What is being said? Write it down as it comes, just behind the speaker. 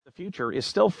The future is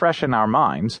still fresh in our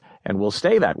minds, and will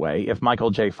stay that way if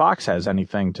Michael J. Fox has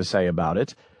anything to say about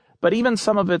it, but even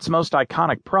some of its most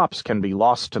iconic props can be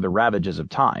lost to the ravages of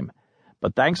time.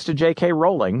 But thanks to J.K.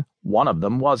 Rowling, one of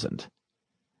them wasn't.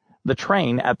 The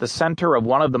train at the center of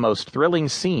one of the most thrilling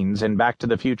scenes in Back to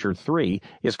the Future 3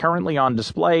 is currently on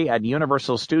display at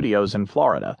Universal Studios in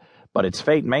Florida, but its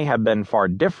fate may have been far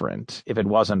different if it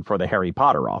wasn't for the Harry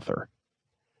Potter author.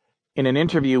 In an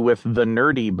interview with The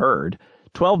Nerdy Bird,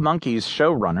 12 Monkeys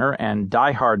showrunner and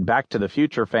diehard Back to the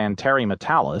Future fan Terry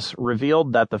Matalas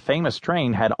revealed that the famous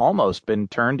train had almost been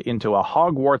turned into a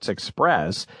Hogwarts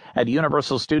Express at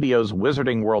Universal Studios'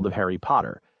 Wizarding World of Harry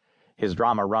Potter. His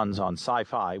drama runs on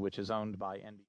Sci-Fi, which is owned by NBC.